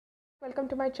Welcome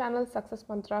to my channel Success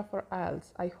Mantra for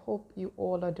IELTS. I hope you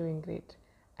all are doing great.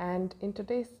 And in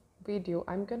today's video,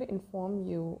 I'm going to inform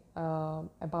you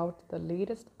about the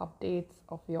latest updates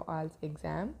of your IELTS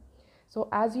exam. So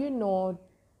as you know,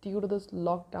 due to this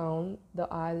lockdown, the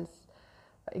IELTS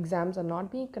exams are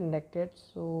not being conducted.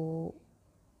 So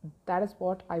that is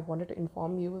what I wanted to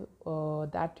inform you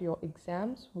that your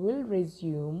exams will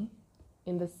resume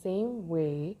in the same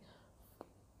way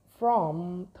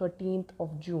from 13th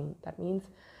of June. That means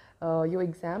your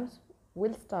exams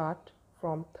will start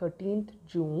from 13th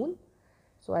June.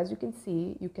 So as you can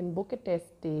see, you can book a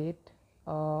test date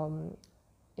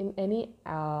in any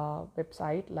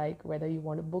website, like whether you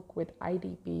want to book with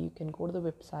IDP, you can go to the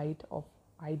website of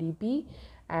IDP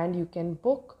and you can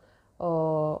book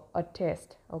a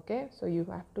test. Okay, so you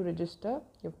have to register,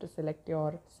 you have to select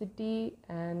your city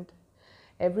and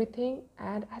everything,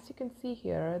 and as you can see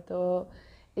here, the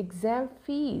exam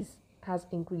fees has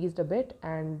increased a bit,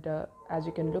 and as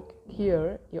you can look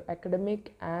here, your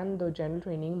academic and the general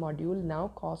training module now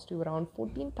cost you around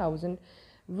 14,000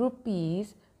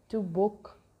 rupees to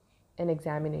book an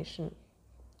examination.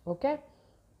 Okay,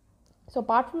 so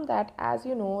apart from that, as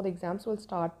you know, the exams will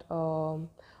start on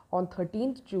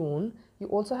 13th June. You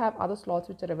also have other slots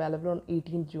which are available on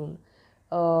 18th June.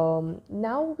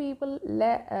 Now we will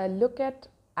look at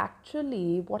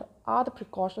actually what are the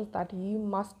precautions that you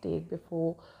must take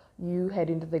before you head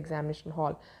into the examination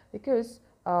hall, because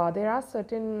there are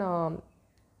certain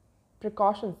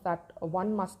precautions that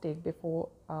one must take before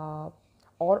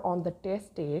or on the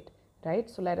test date, right?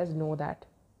 So let us know that.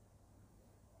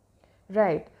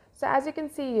 Right. So as you can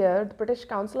see here, the British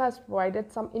Council has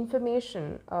provided some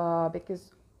information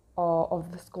because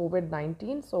of this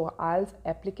COVID-19. So IELTS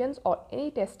applicants or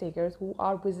any test takers who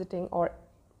are visiting or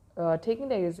taking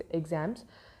their exams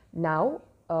now,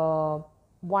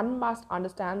 one must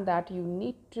understand that you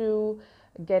need to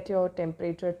get your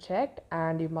temperature checked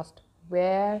and you must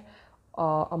wear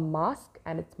a mask,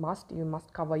 and it's must, you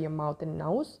must cover your mouth and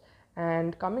nose.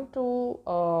 And coming to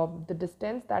the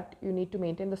distance that you need to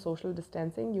maintain, the social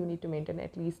distancing, you need to maintain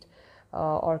at least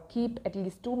or keep at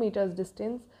least 2 meters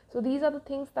distance. So these are the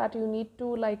things that you need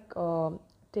to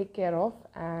take care of,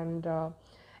 and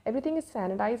everything is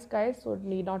sanitized, guys, so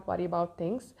need not worry about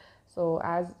things. So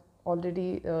as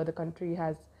already the country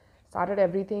has started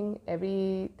everything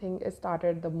is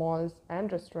started, the malls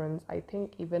and restaurants, I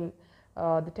think even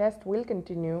the test will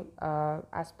continue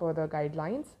as per the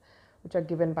guidelines which are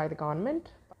given by the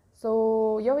government.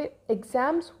 So your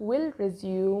exams will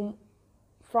resume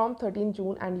from 13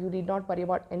 June and you need not worry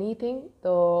about anything.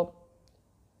 The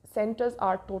centers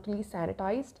are totally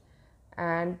sanitized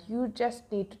and you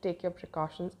just need to take your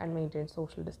precautions and maintain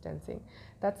social distancing.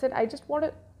 That's it. I just want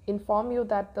to inform you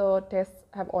that the tests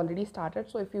have already started.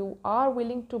 So if you are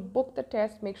willing to book the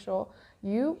test, make sure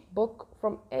you book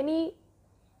from any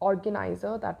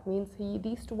organizer. That means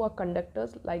these two are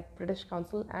conductors like British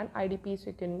Council and IDP. So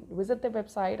you can visit their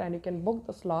website and you can book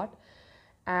the slot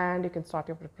and you can start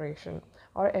your preparation,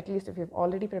 or at least if you've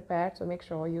already prepared, so make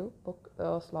sure you book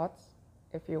the slots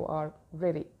if you are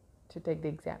ready to take the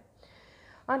exam.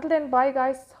 Until then, bye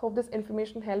guys, hope this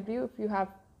information helped you.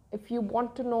 If you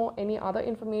want to know any other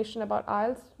information about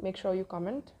IELTS, make sure you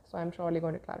comment, so I'm surely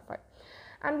going to clarify.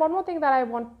 And one more thing that I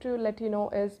want to let you know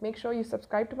is make sure you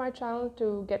subscribe to my channel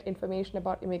to get information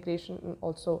about immigration and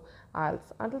also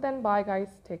IELTS. Until then, bye guys,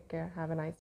 take care, have a nice day.